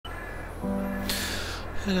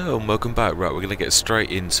Hello and welcome back. Right, we're going to get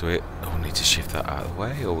straight into it. Oh, I need to shift that out of the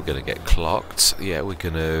way or we're going to get clocked. Yeah, we're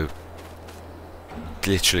going to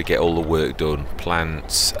literally get all the work done.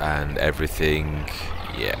 Plants and everything.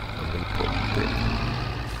 Yeah, I'm going to put a bit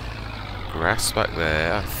of grass back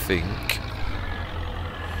there, I think.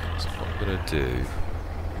 So what I'm going to do...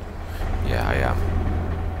 Yeah, I am.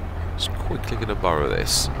 Just quickly going to borrow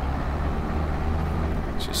this.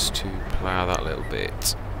 Just to plough that little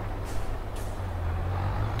bit.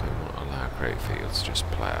 Great fields, just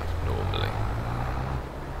ploughed normally.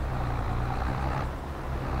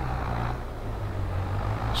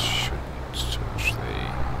 Shouldn't touch the...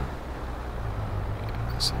 Yeah,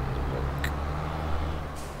 let's have a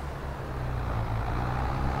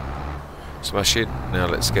look. Smashing. Now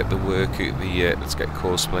let's get the work at the... let's get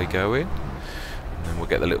Courseplay going. And then we'll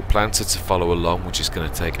get the little planter to follow along, which is going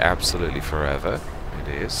to take absolutely forever. It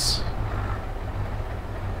is.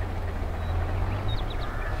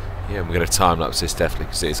 Yeah, we're going to time-lapse this definitely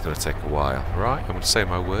because it is going to take a while. Right, I'm going to say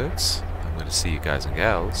my words. I'm going to see you guys and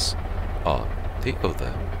gals on the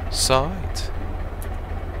other side.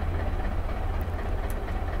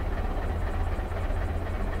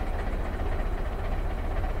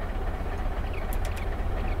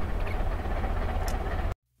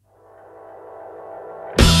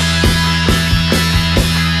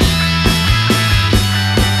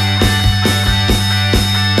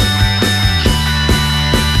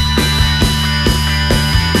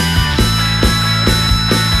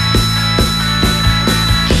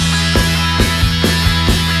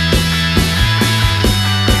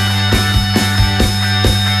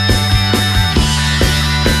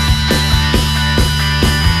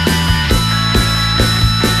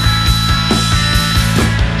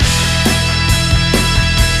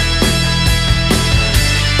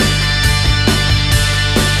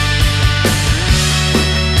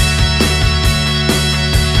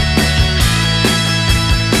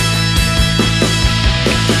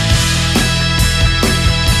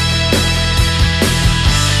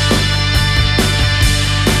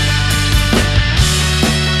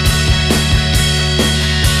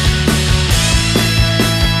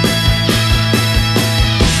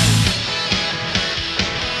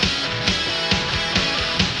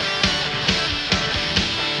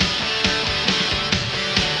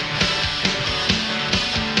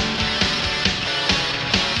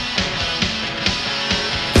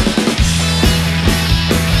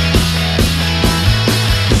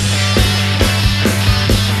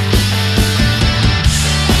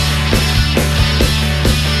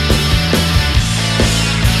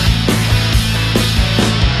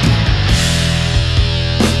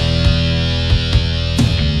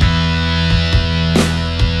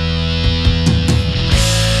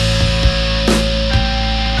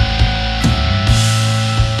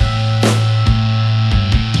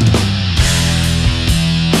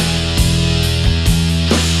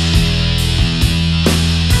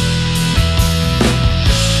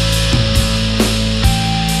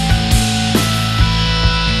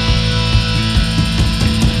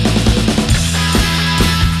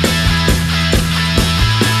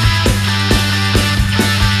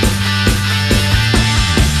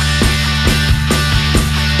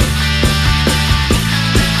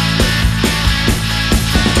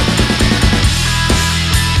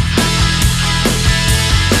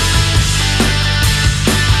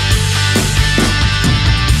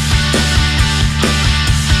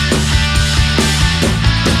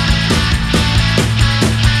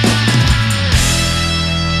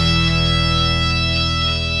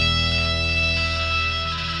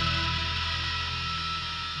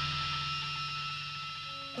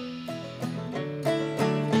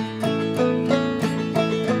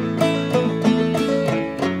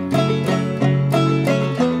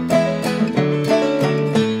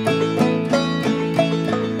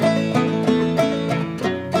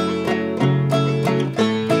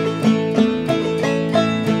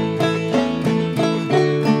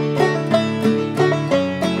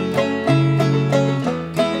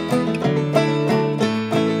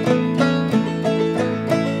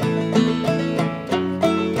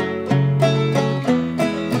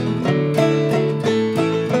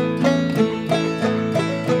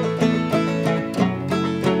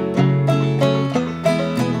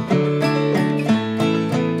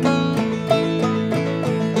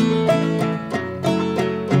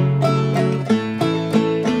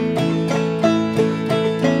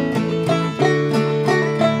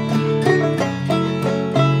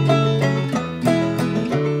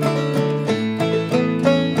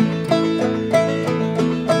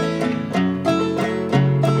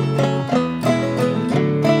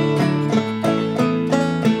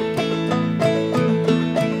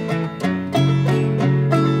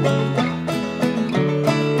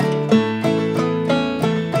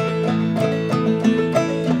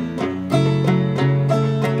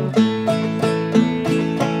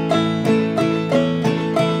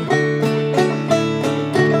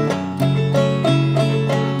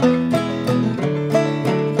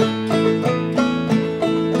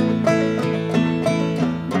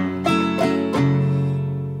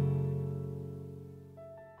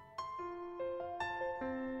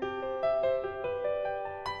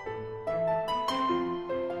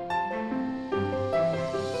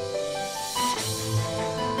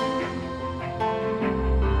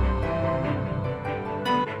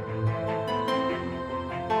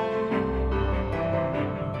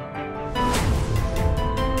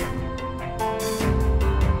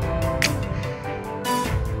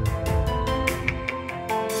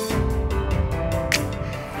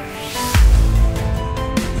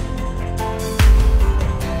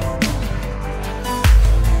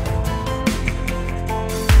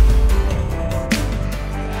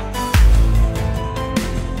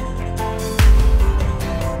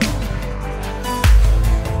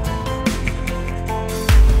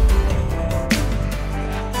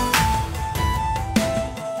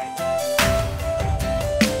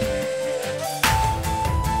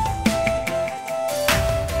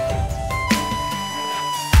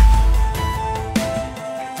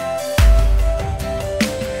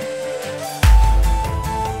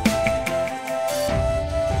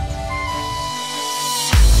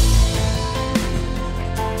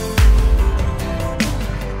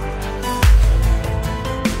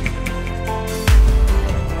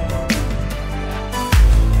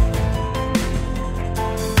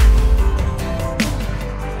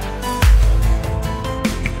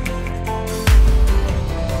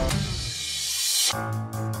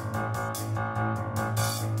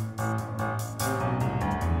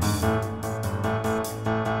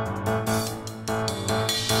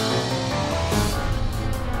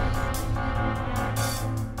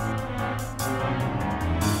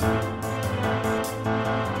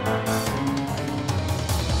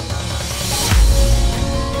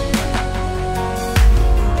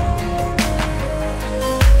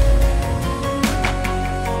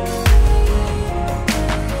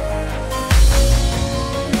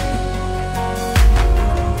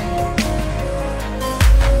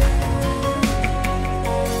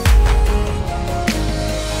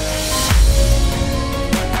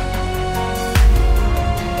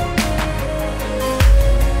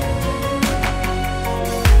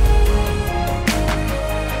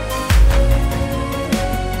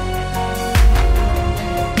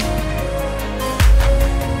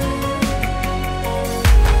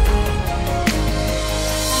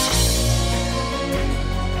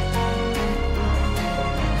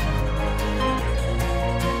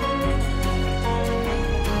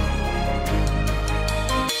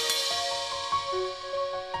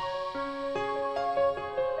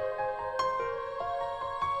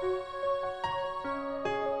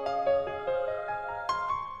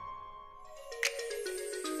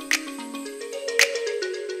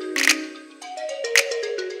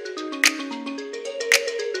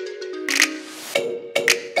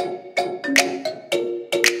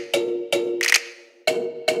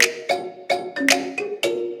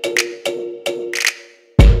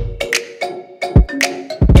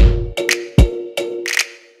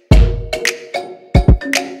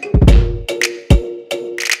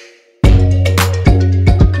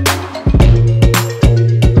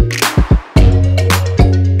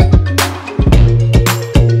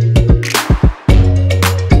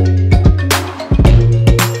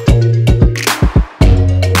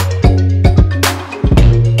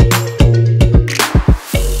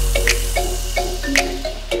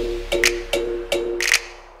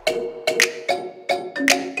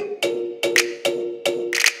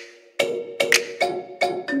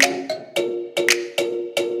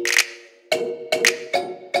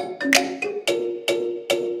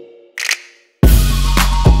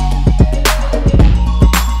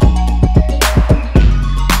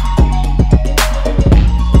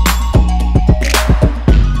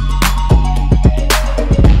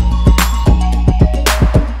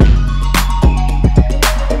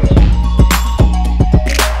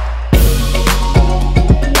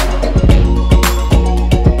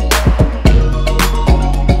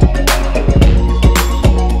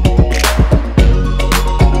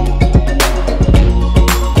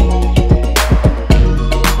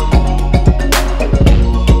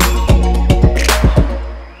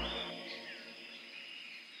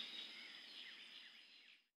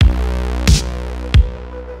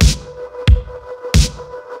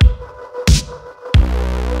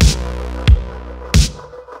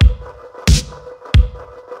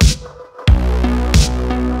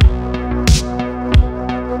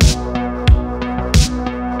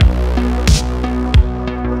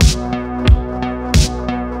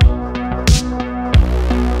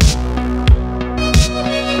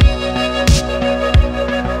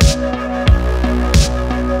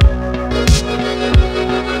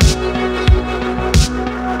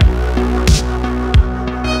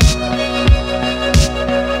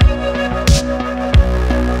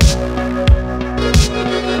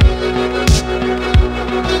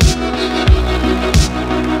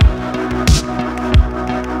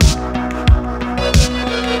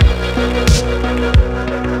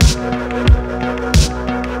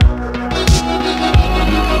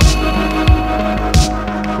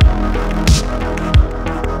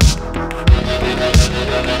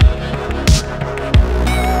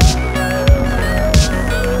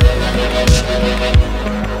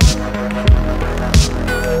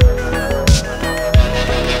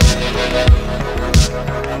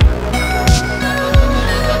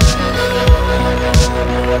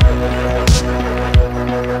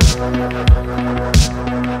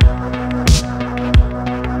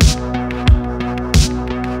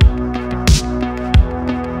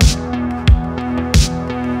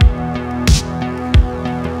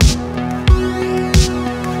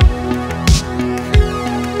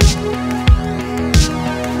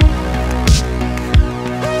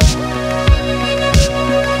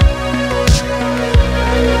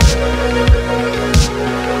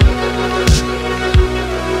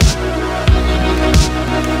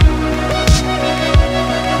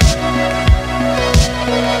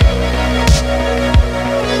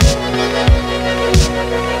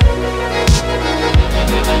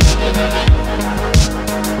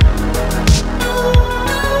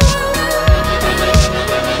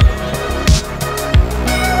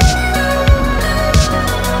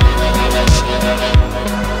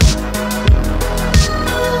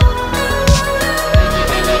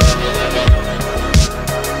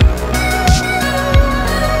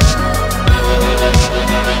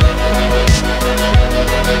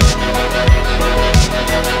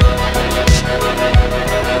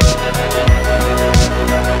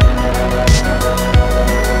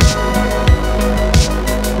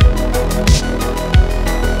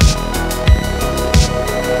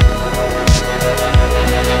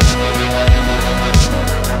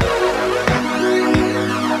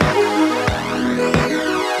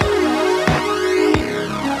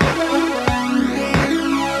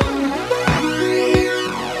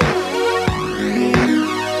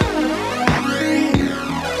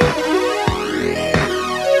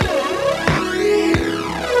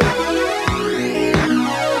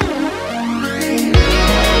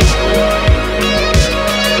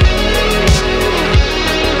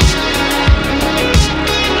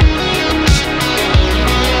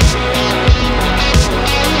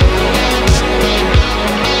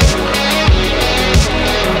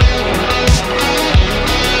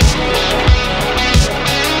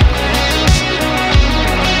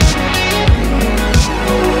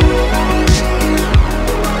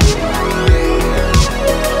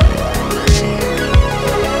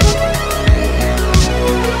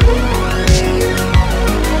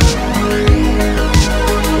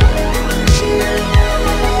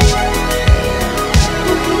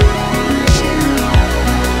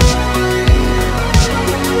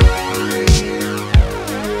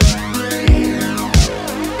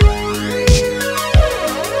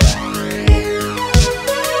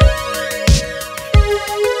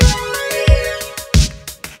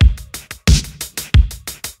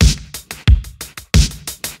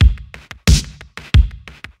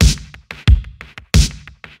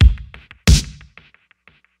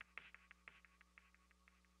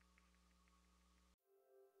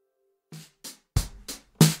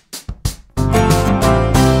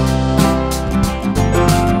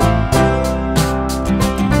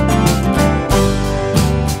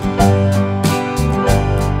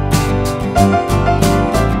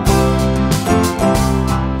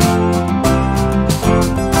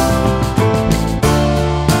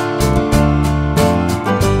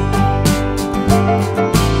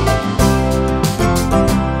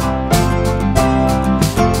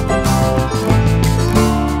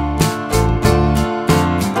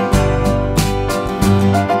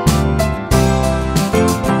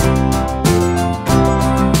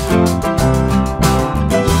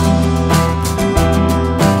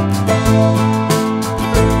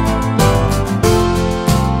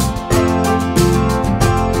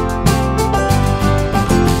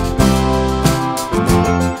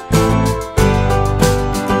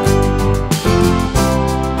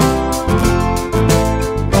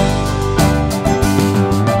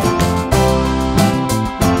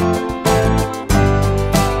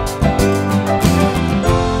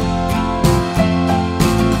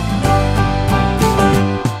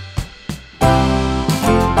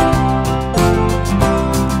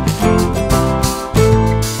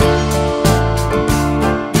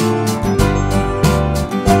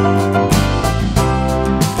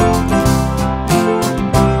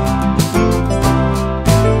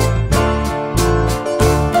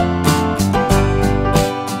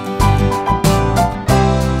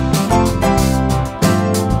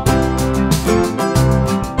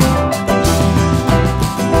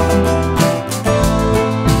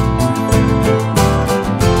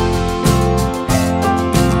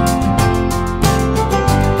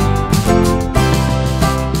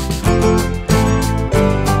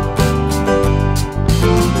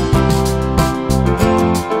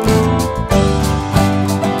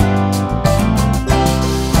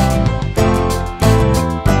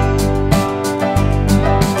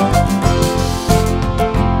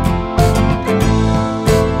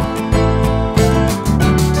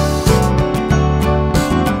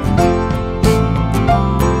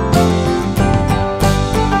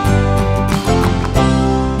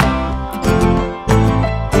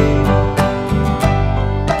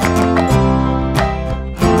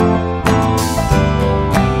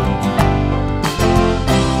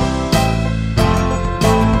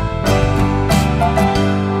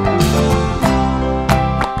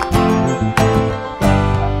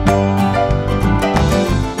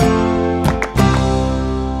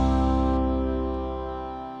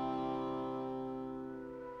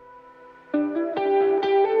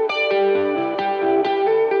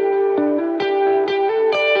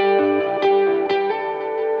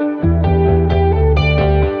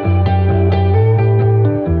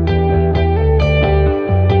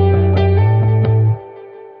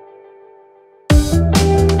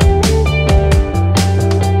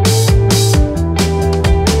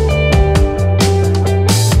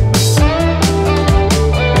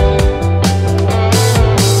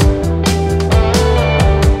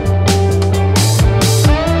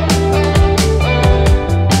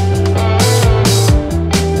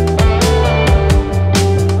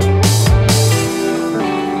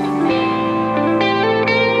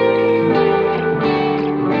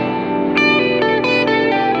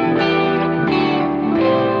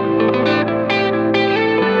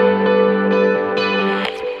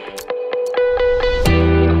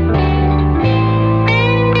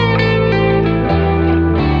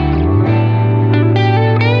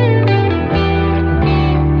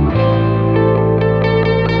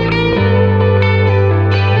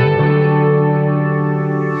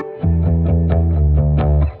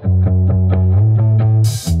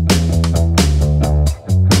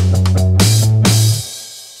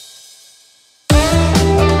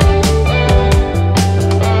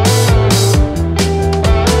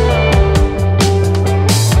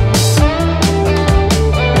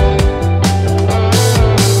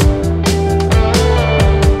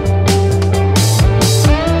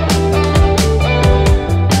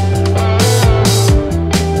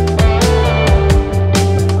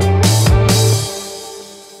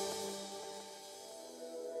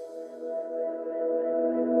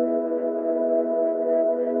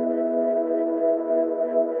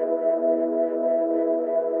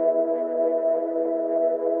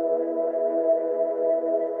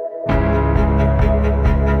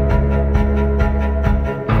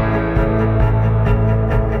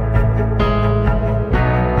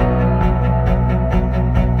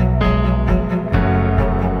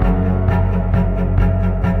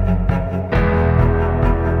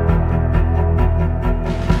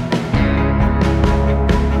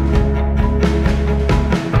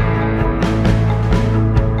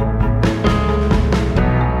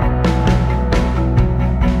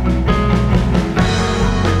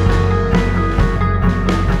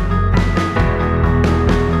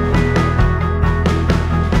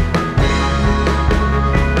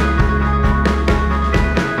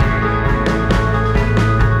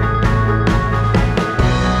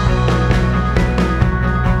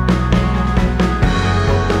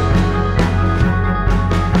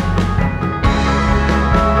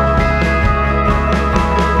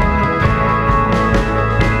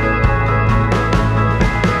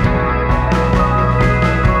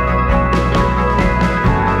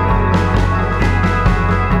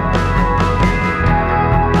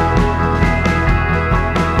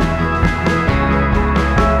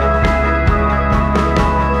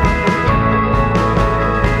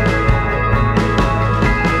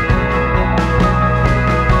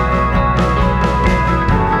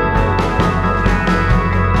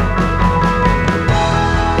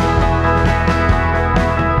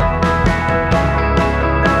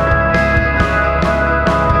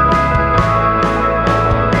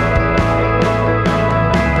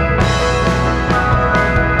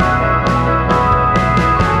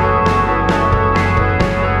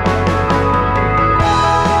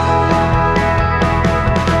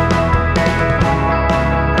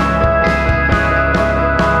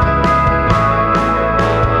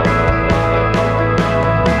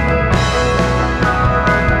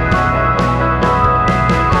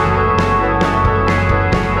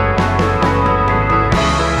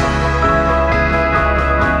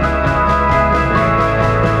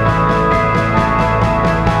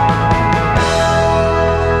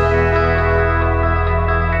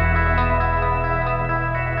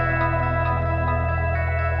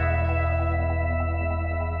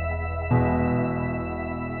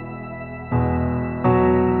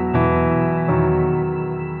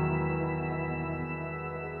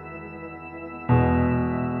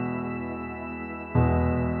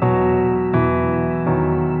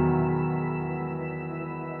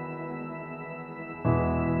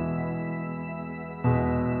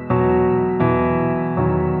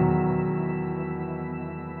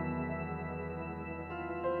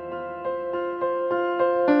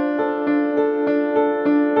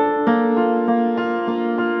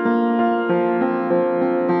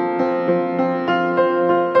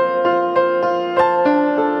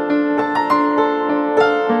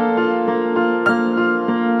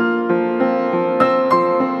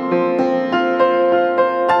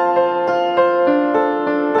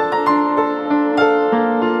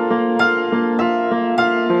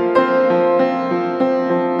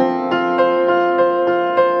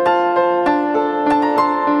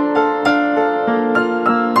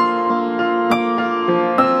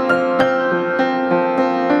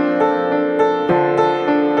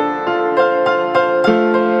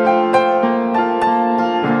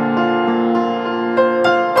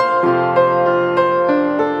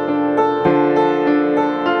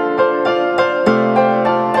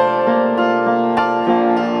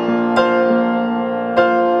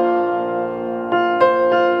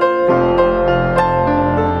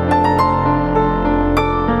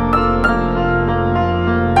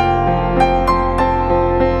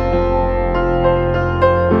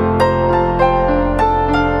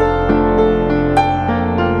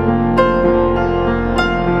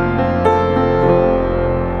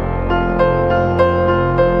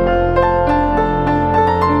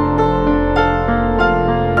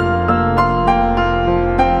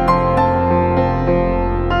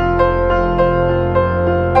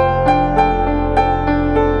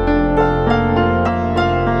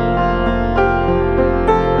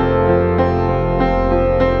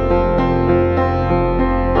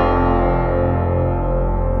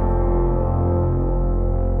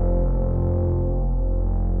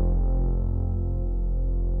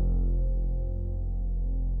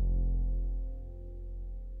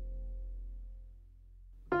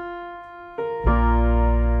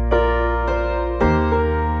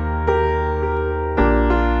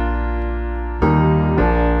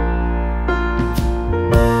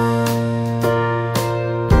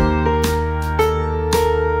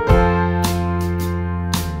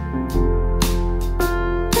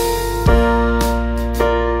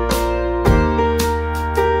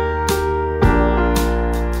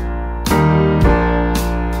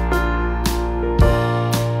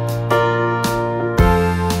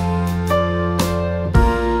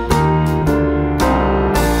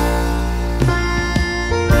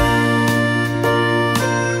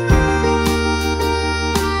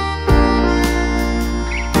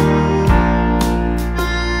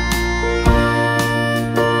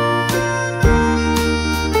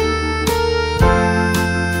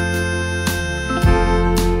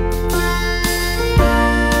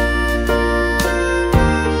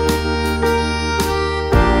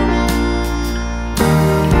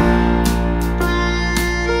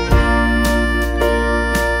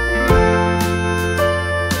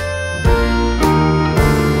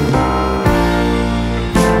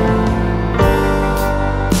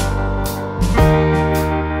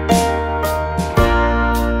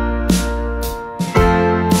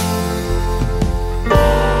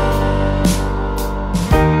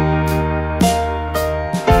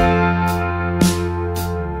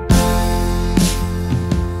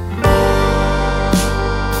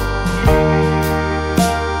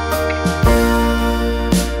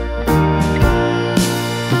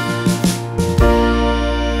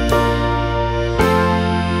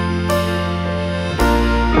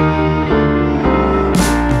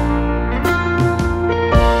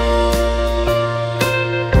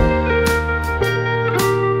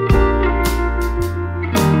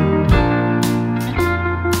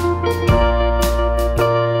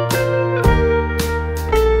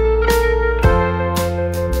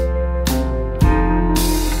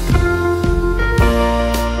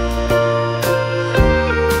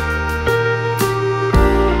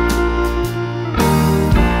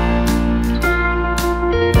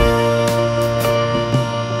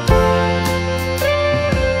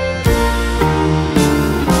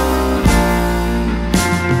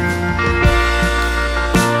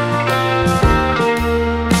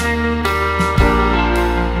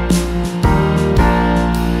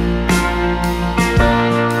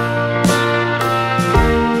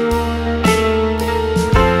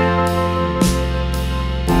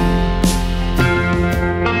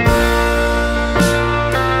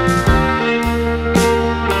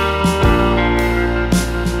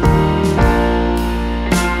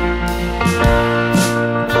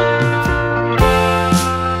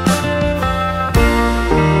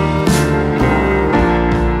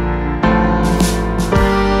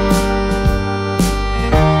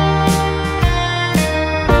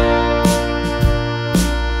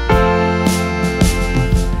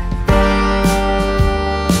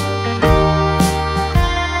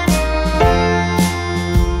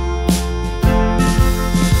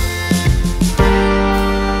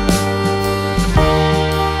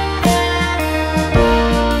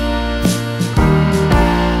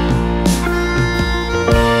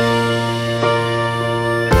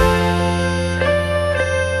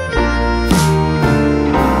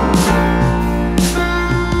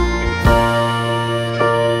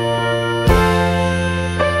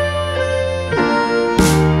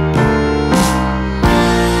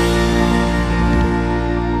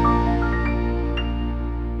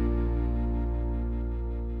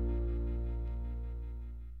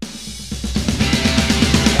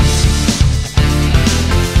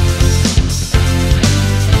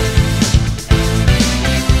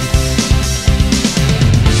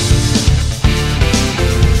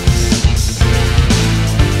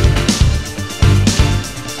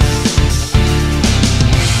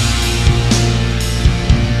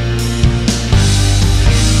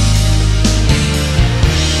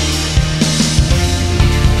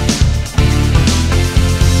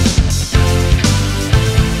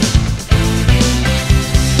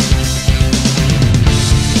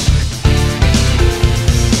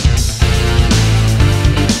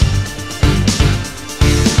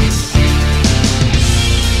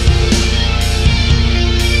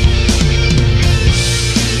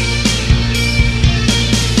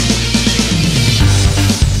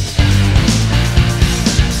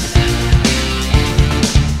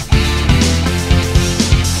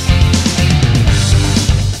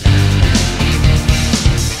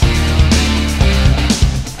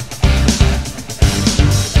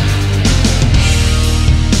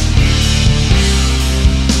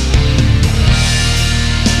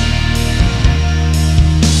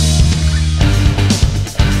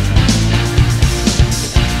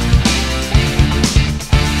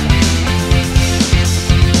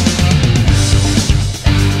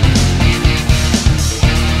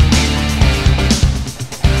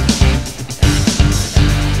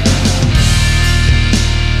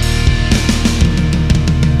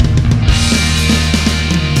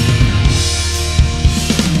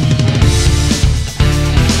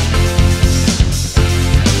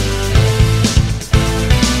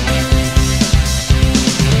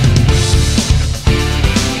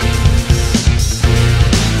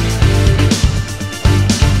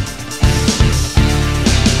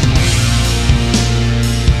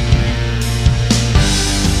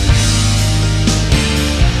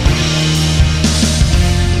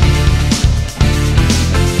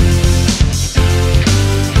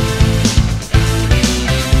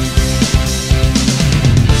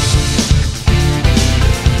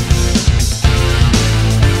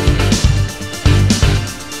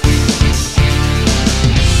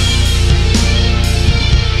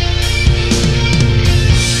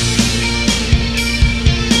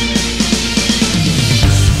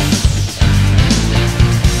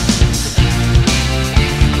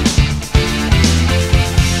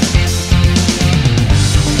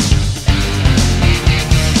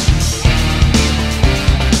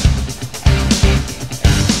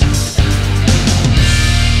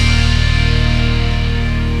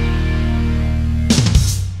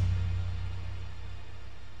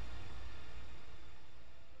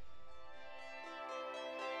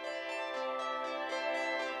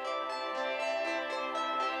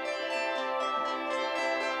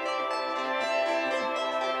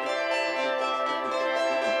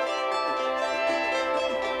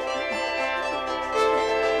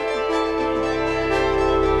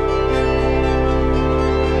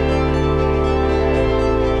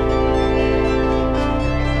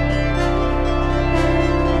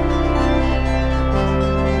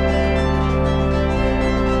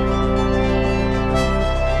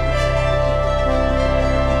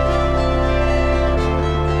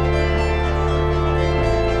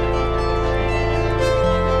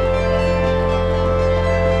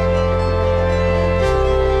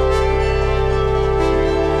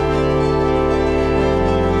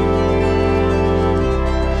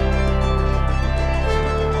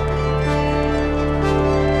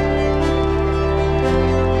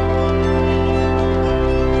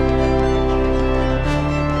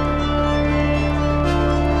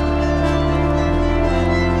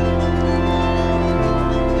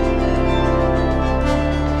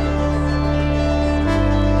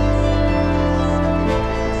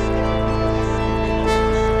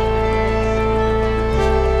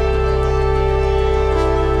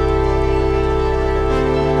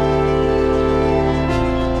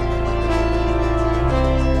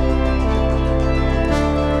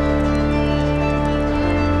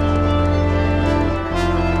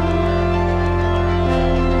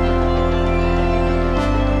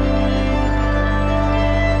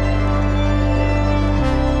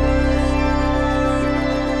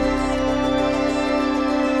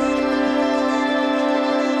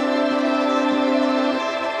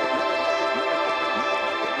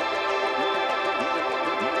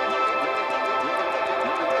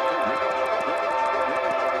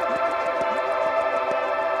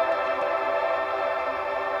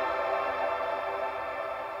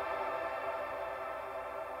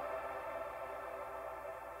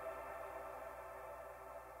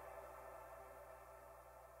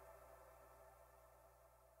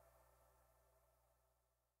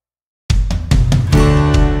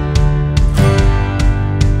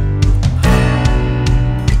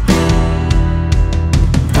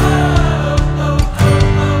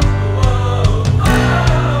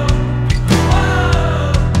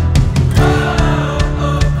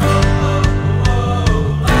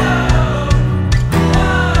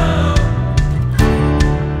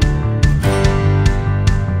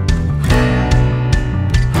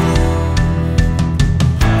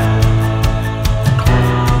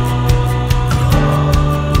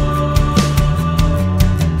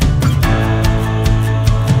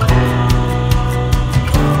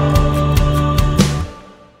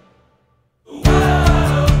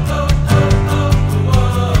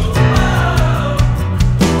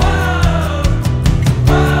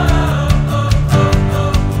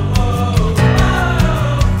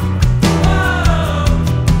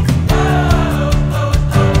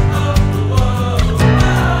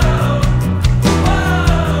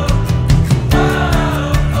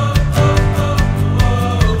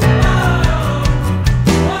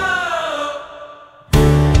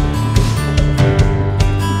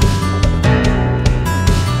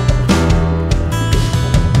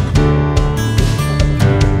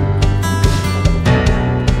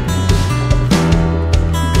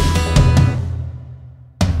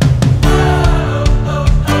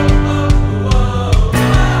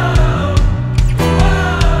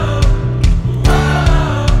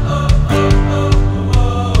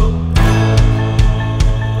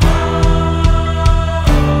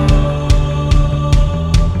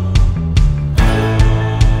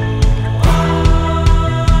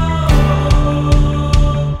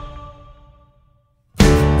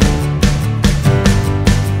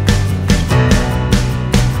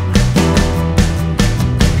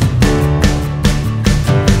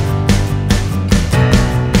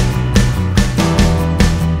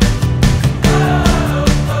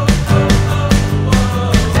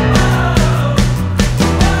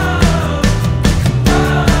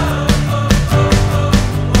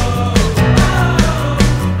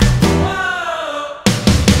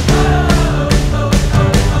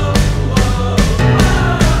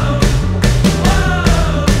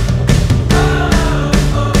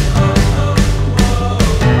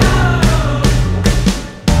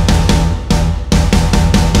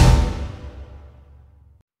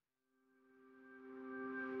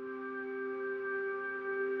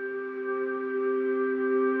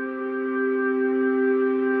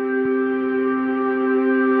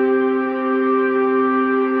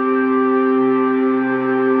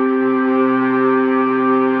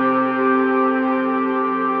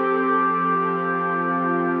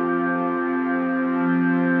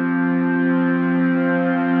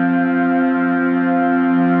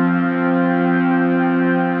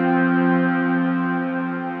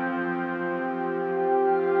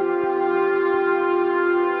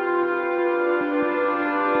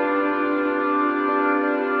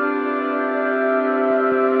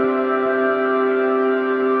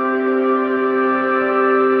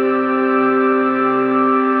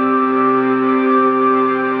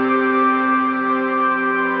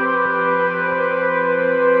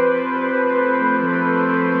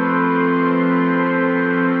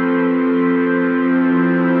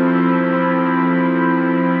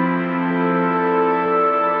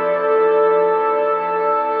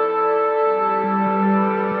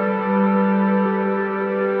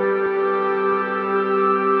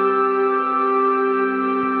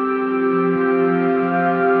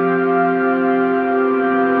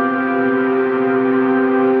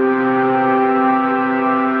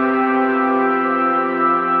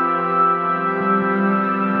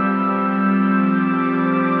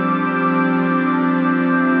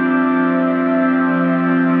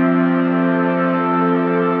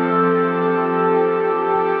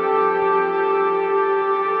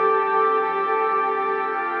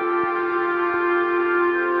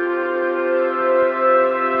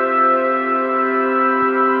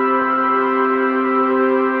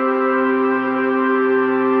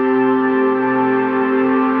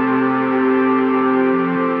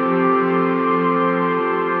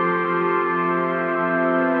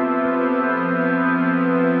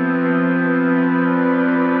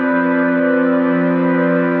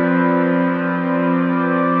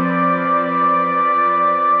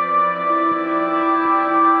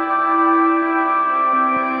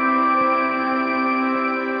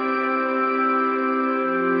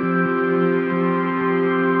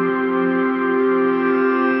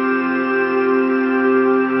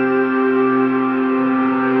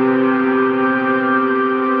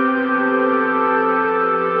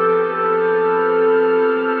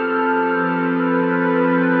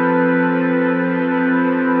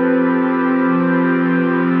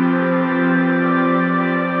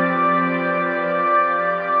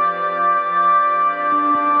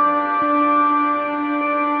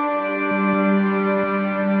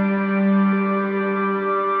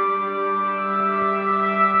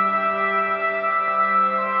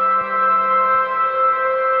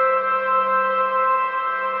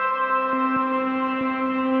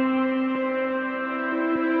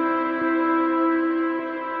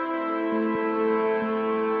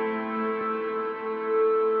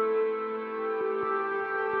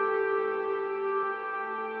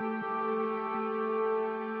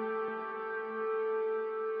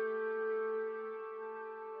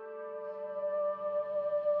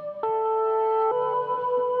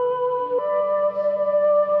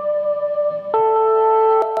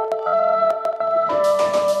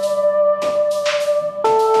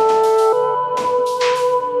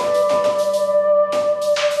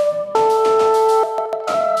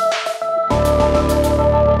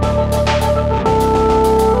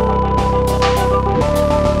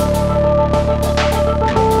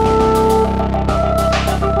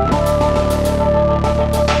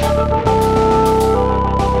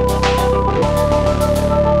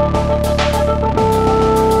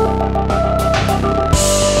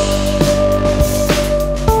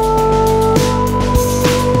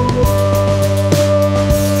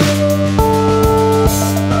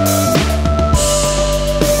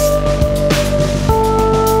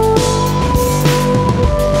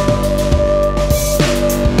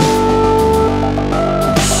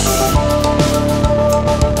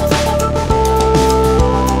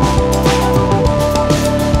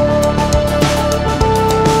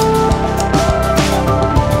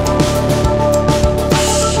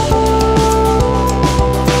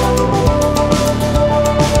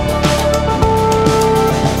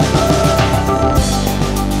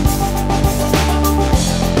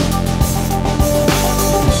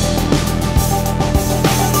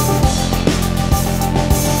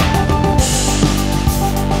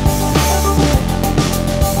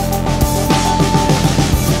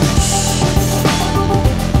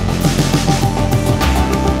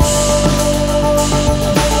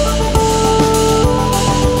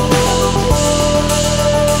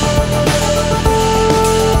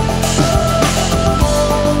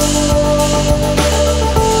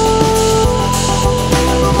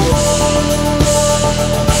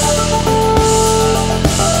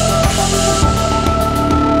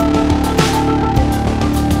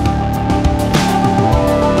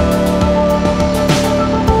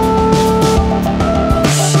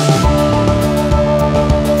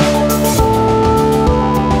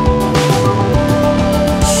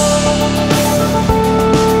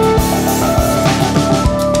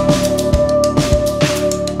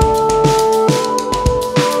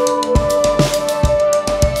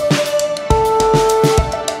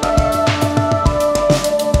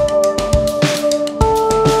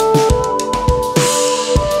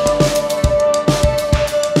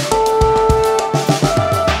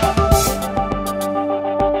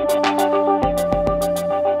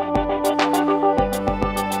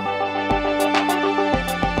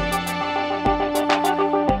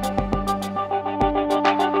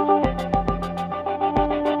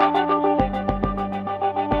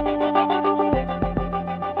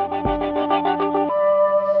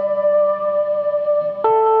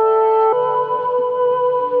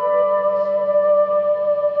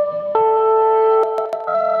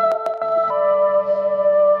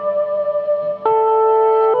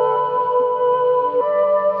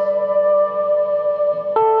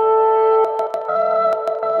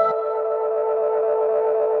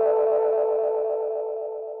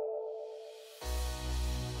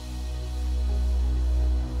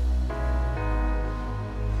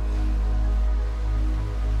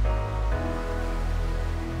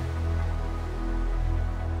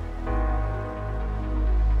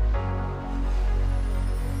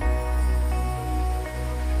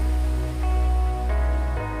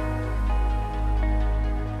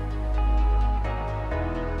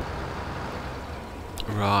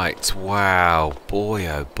 Right, wow, boy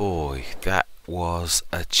oh boy, that was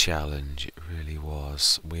a challenge, it really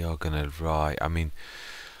was. We are going to, right, I mean,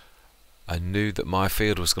 I knew that my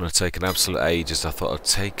field was going to take an absolute ages. I thought I'd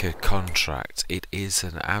take a contract. It is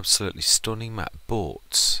an absolutely stunning map,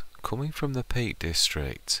 but coming from the Peak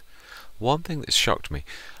District, one thing that shocked me,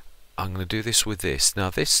 I'm going to do this with this. Now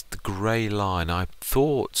this, the grey line, I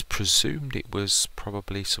presumed it was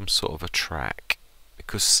probably some sort of a track,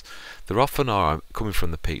 because there often are, coming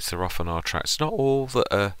from the peaks, there often are tracks. Not all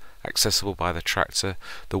that are accessible by the tractor.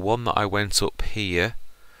 The one that I went up here,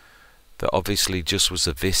 that obviously just was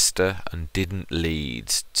a vista and didn't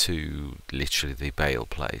lead to literally the bale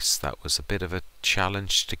place. That was a bit of a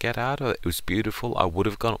challenge to get out of. It was beautiful. I would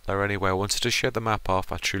have gone up there anyway. I wanted to show the map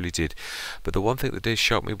off. I truly did. But the one thing that did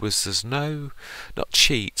shock me was there's no, not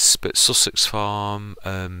cheats, but Sussex Farm,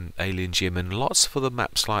 Alien Gym, and lots of other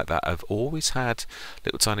maps like that have always had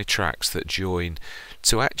little tiny tracks that join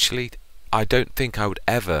to actually. I don't think I would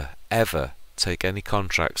ever take any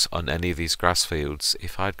contracts on any of these grass fields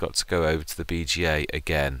if I'd got to go over to the BGA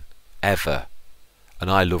again, ever.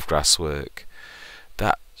 And I love grass work.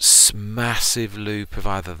 That massive loop of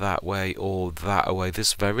either that way or that way,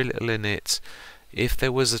 there's very little in it. If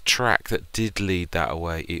there was a track that did lead that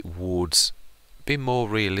way, it would be more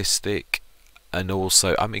realistic. And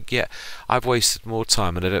also, I mean, yeah, I've wasted more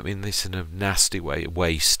time, and I don't mean this in a nasty way,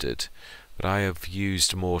 wasted. But I have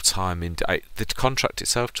used more time in the contract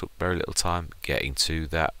itself took very little time getting to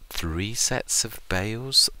that. 3 sets of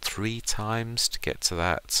bales 3 times to get to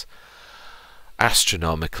that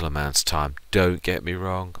astronomical amount of time. Don't get me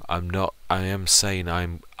wrong, I am saying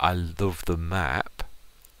I love the map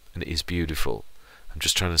and it is beautiful. I'm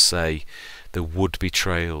just trying to say there would be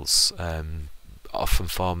trails. Often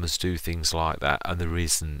farmers do things like that and there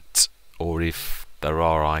isn't, or if there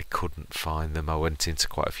are, I couldn't find them. I went into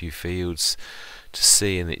quite a few fields to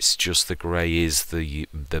see, and it's just the grey is the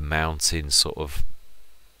mountain sort of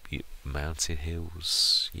mountain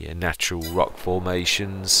hills, yeah, natural rock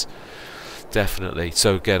formations, definitely.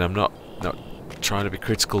 So again, I'm not trying to be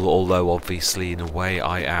critical, although obviously in a way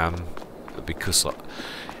I am, because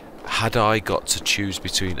had I got to choose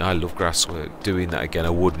between, I love grasswork, doing that again,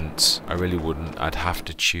 I wouldn't. I really wouldn't. I'd have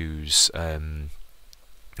to choose.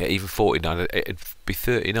 Yeah, even 49, it'd be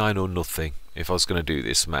 39 or nothing. If I was going to do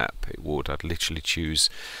this map, it would. I'd literally choose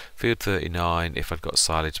field 39 if I'd got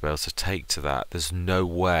silage bales to take to that. There's no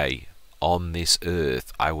way on this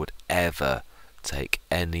earth I would ever take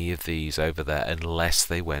any of these over there unless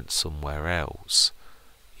they went somewhere else.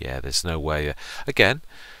 Yeah, there's no way. Again,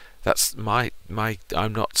 that's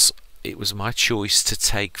I'm not. It was my choice to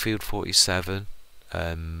take field 47,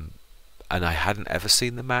 and I hadn't ever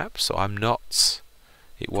seen the map, so I'm not.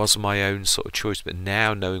 It was my own sort of choice, but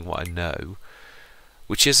now knowing what I know,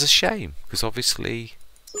 which is a shame, because obviously,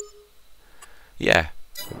 yeah,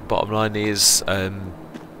 bottom line is,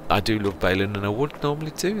 I do love baling, and I wouldn't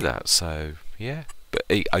normally do that. So yeah, but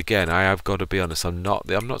again, I have got to be honest. I'm not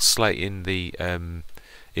slating the.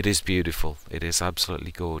 It is beautiful. It is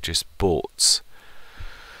absolutely gorgeous, but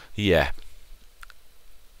yeah,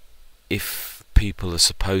 if people are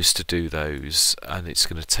supposed to do those and it's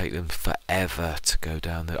going to take them forever to go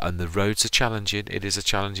down there, and the roads are challenging, it is a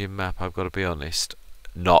challenging map, I've got to be honest.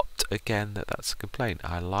 Not again that's a complaint.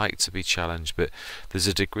 I like to be challenged, but there's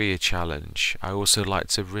a degree of challenge. I also like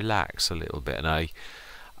to relax a little bit, and I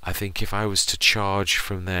think if I was to charge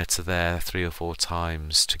from there to there 3 or 4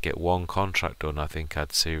 times to get one contract done, I think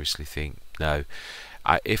I'd seriously think no.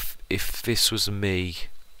 If this was me,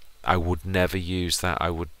 I would never use that. I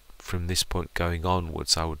would, from this point going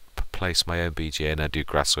onwards, I would place my own BGA, and I do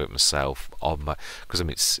grasswork myself on my, because I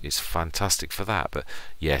mean it's fantastic for that. But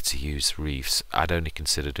yeah, to use reefs, I'd only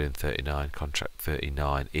consider doing 39, contract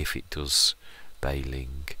 39 if it does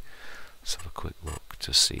baling. Let's have a quick look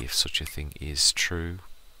to see if such a thing is true.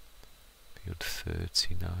 Field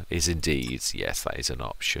 39 is indeed, yes, that is an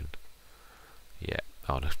option. Yeah,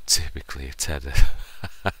 on typically a tether.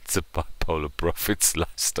 It's a bipolar profits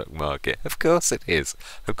livestock market. Of course it is.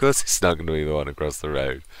 Of course it's not going to be the one across the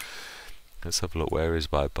road. Let's have a look. Where is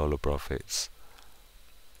bipolar profits?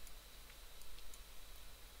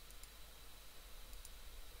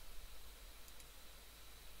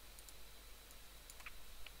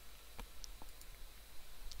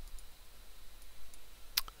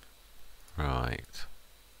 Right.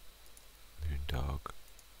 Moondog.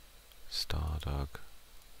 Stardog.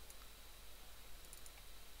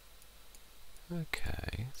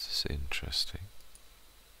 Okay, this is interesting.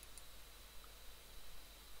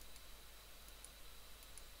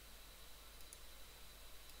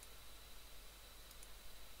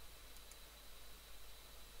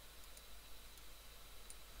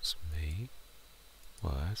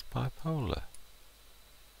 Where's bipolar?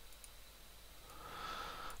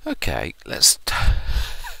 Okay, let's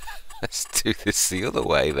let's do this the other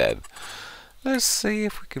way then. Let's see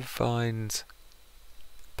if we can find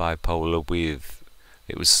bipolar with...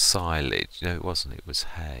 It was silage. No, it wasn't. It was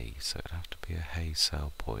hay. So it'd have to be a hay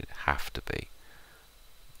sell point. Have to be.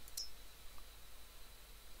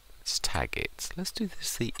 Let's tag it. Let's do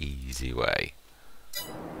this the easy way.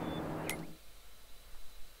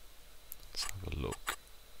 Let's have a look.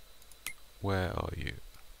 Where are you?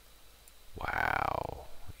 Wow.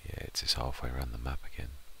 Yeah, it's just halfway around the map again.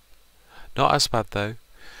 Not as bad though.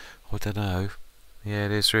 I don't know. Yeah,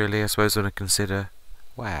 it is really, I suppose, when I consider.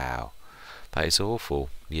 Wow. That is awful.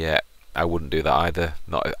 Yeah, I wouldn't do that either.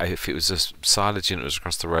 Not if it was just silage and it was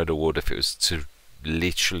across the road, I would. If it was to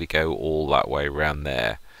literally go all that way around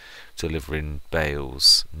there, delivering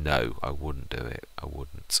bales, no, I wouldn't do it. I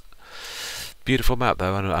wouldn't. Beautiful map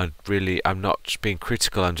though, and I'm not being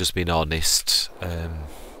critical, I'm just being honest.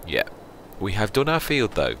 Yeah, we have done our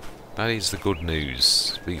field though. That is the good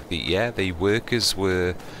news. The workers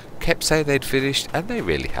kept saying they'd finished, and they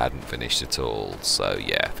really hadn't finished at all. So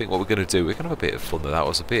yeah, I think what we're going to do, we're going to have a bit of fun. That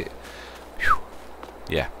was a bit... Whew,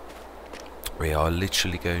 yeah. We are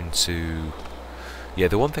literally going to... Yeah,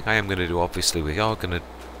 the one thing I am going to do, obviously, we are going to...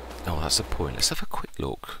 Oh, that's the point. Let's have a quick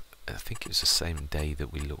look. I think it was the same day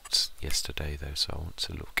that we looked yesterday, though, so I want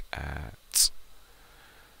to look at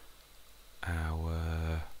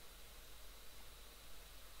our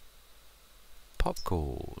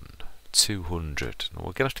popcorn. 200. Now, we're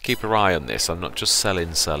going to have to keep our eye on this. I'm not just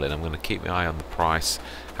selling. I'm going to keep my eye on the price,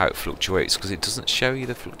 how it fluctuates, because it doesn't show you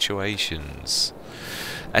the fluctuations.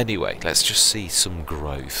 Anyway, let's just see some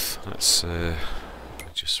growth. Let's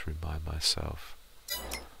just remind myself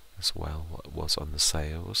as well what it was on the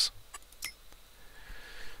sales.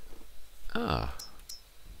 Ah,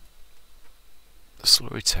 the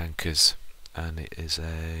slurry tankers, and it is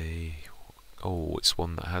a... Oh, it's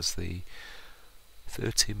one that has the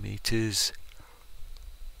 30 meters.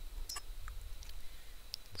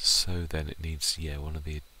 So then it needs, yeah, one of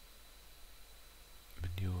the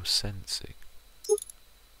manure sensing.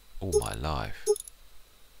 All my life.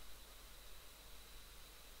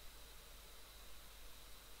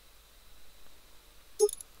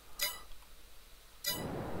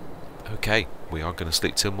 Okay, we are going to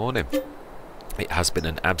sleep till morning. It has been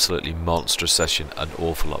an absolutely monstrous session, an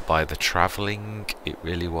awful lot by the travelling, it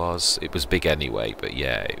really was. It was big anyway, but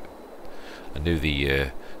yeah, I knew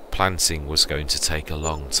the planting was going to take a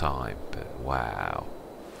long time, but wow.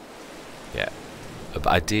 Yeah, but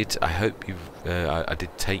I hope you, I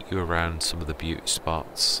did take you around some of the beauty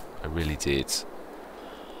spots, I really did.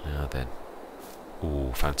 Now then,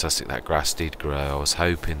 oh, fantastic, that grass did grow. I was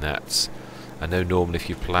hoping that, I know normally if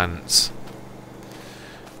you plant,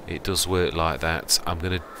 it does work like that. I'm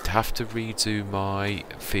going to have to redo my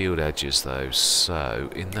field edges though, so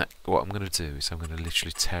in that, what I'm going to do is I'm going to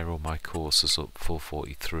literally tear all my courses up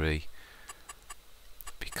 443,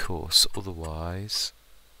 because otherwise...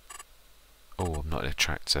 Oh, I'm not in a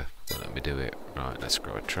tractor, won't let me do it. Right, let's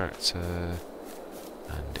grab a tractor,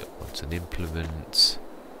 and it wants an implement.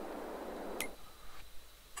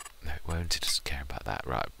 No, it won't, it doesn't care about that.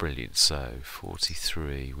 Right, brilliant. So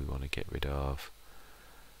 43 we want to get rid of.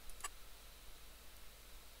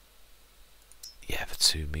 Yeah, the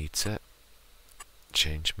 2 meter.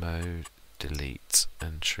 Change mode, delete,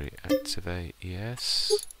 entry, activate,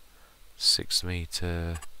 yes. 6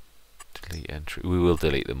 meter, delete entry. We will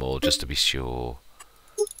delete them all just to be sure.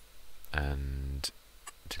 And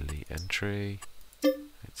delete entry,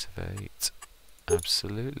 activate.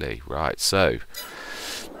 Absolutely. Right, so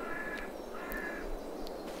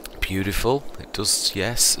beautiful. It does,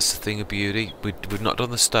 yes, it's a thing of beauty. We've not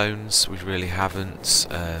done the stones, we really haven't.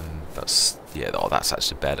 That's, yeah, oh, that's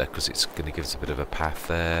actually better because it's going to give us a bit of a path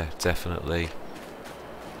there, definitely.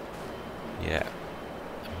 Yeah,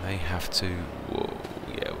 I may have to. Whoa,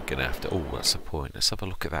 yeah, we're going to have to. Oh, that's the point. Let's have a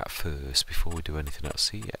look at that first before we do anything else.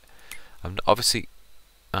 See, yeah, obviously.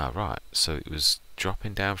 Ah, right. So it was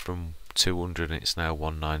dropping down from 200 and it's now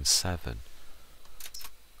 197.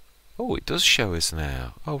 Oh, it does show us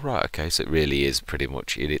now. Oh, right, okay, so it really is pretty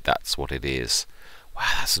much it. That's what it is. Wow,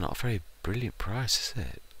 that's not a very brilliant price, is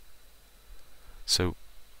it? So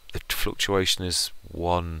the fluctuation is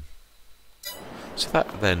 1. So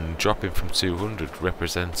that then dropping from 200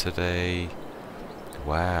 represented a...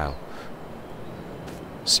 Wow.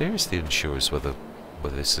 Seriously unsure as whether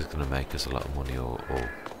this is going to make us a lot of money or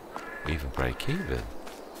even break even.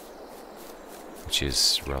 Which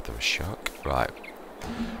is rather a shock. Right.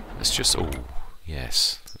 Let's just... Oh,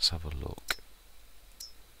 yes. Let's have a look.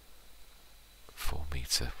 4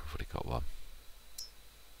 meter. We've already got one.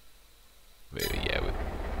 Yeah,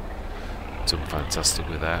 we've done fantastic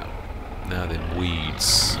with that. Now then,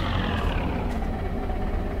 weeds.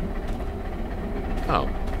 Oh,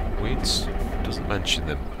 weeds doesn't mention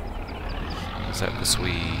them. Is that because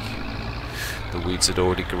the weeds had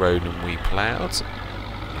already grown and we ploughed?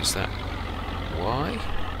 Is that why?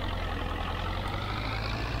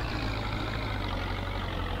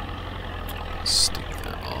 Stick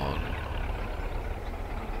that on.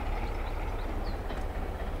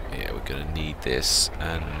 Yeah, we're going to need this,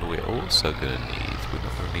 and we're also going to need, we're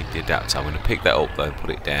not going to need the adapter. I'm going to pick that up though and put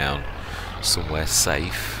it down somewhere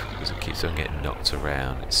safe, because it keeps on getting knocked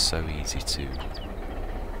around. It's so easy to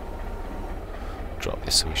drop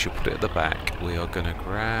this, so we should put it at the back. We are going to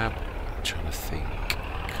grab, I'm trying to think,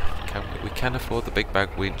 we can afford the big bag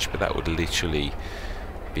winch, but that would literally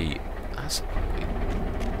be,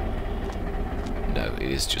 no, it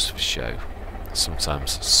is just for show.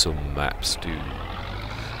 Sometimes some maps do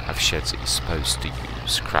have sheds that you're supposed to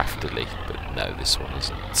use craftily, but no, this one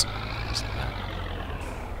isn't that.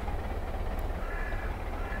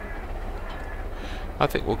 I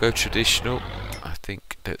think we'll go traditional.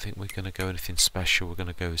 Don't think we're going to go anything special. We're going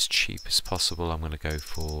to go as cheap as possible. I'm going to go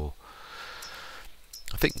for,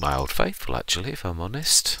 I think, my Old Faithful, actually, if I'm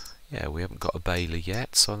honest. Yeah, we haven't got a baler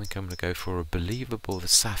yet, so I think I'm going to go for a Believable, the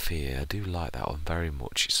Sapphire. I do like that one very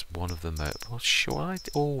much. It's one of the most... Well, sure, I'd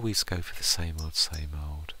always go for the same old, same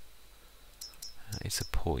old. That is a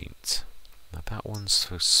point. Now, that one's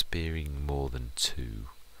for spearing more than 2. You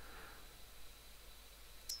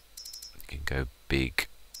can go big.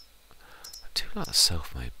 I do like the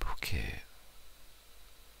self-made bucket.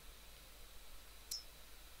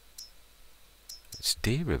 It's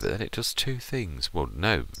dearer, but then it does 2 things. Well,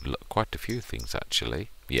 no, quite a few things actually.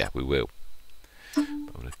 Yeah, we will. But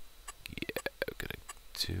we're gonna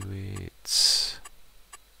do it.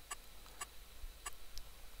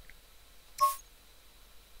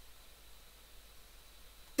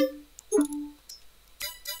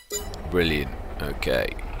 Brilliant. Okay,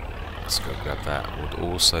 let's go grab that.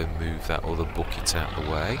 We'll also move that other bucket out of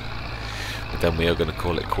the way. But then we are going to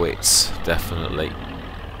call it quits, definitely.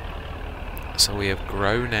 So we have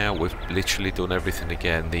grown out, we've literally done everything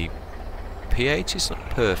again. The pH is not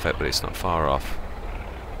perfect, but it's not far off.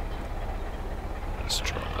 Let's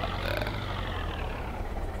drop that there.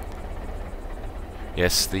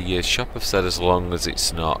 Yes, the shop have said as long as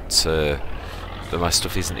it's not, that my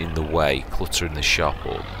stuff isn't in the way, cluttering the shop,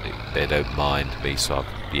 or they don't mind me, so I'll,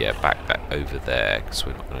 yeah, back that over there, because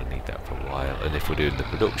we're not going to need that for a while. And if we're doing the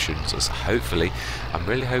productions, so hopefully, I'm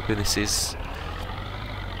really hoping this is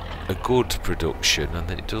a good production and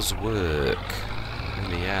that it does work. I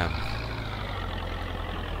really am.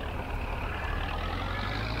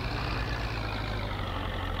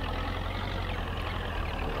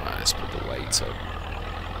 Alright, let's put the weight up.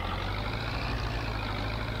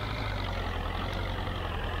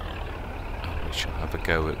 And we shall have a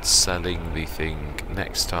go at selling the thing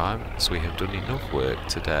next time, so we have done enough work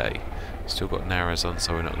today. Still got narrows on,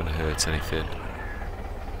 so we're not going to hurt anything.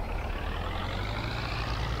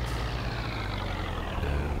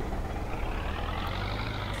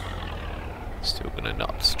 Still gonna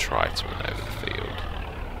not try to run over the field.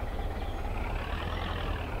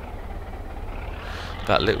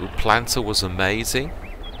 That little planter was amazing.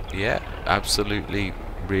 Yeah, absolutely,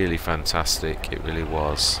 really fantastic. It really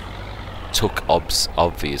was. Took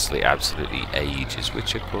obviously absolutely ages,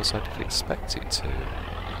 which of course I did expect it to.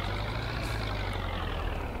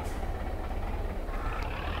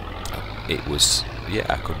 It was, yeah,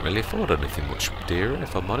 I couldn't really afford anything much dearer,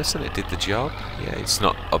 if I'm honest, and it did the job. Yeah, it's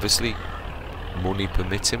not obviously. Money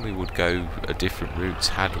permitting, we would go a different route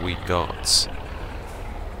had we got.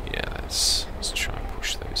 Yeah, let's try and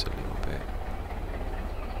push those a little bit.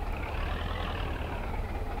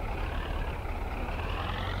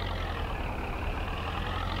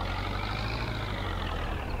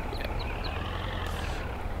 Yeah.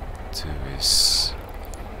 Do is.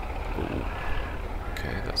 Ooh.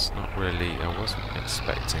 Okay, that's not really. I wasn't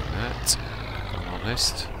expecting that, if I'm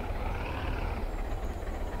honest.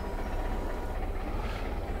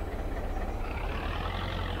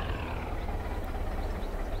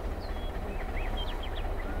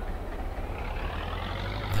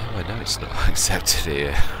 No, it's not accepted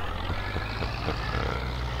here.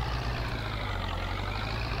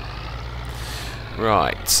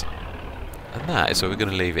 Right, and that is where we're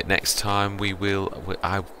going to leave it. Next time we will,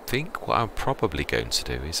 I think what I'm probably going to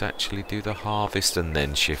do is actually do the harvest and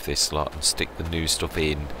then shift this lot and stick the new stuff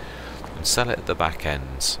in and sell it at the back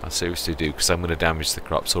end. I seriously do, because I'm going to damage the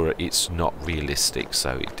crops, or it's not realistic.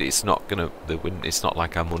 So it's not going to, it's not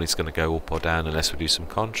like our money's going to go up or down unless we do some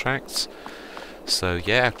contracts. So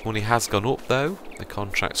yeah, money has gone up though. The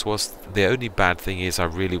contracts was, the only bad thing is I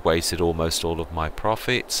really wasted almost all of my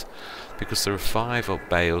profits, because there are 5 up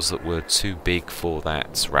bales that were too big for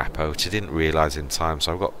that wrapper, which I didn't realise in time.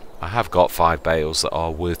 So I have got 5 bales that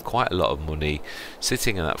are worth quite a lot of money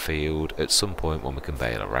sitting in that field at some point when we can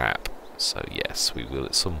bale a wrap. So yes, we will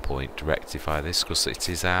at some point rectify this, because it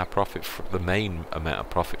is our profit, the main amount of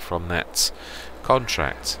profit from that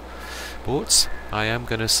contract. But I am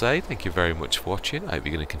going to say thank you very much for watching. I hope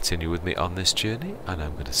you're going to continue with me on this journey, and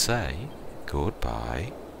I'm going to say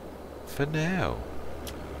goodbye for now.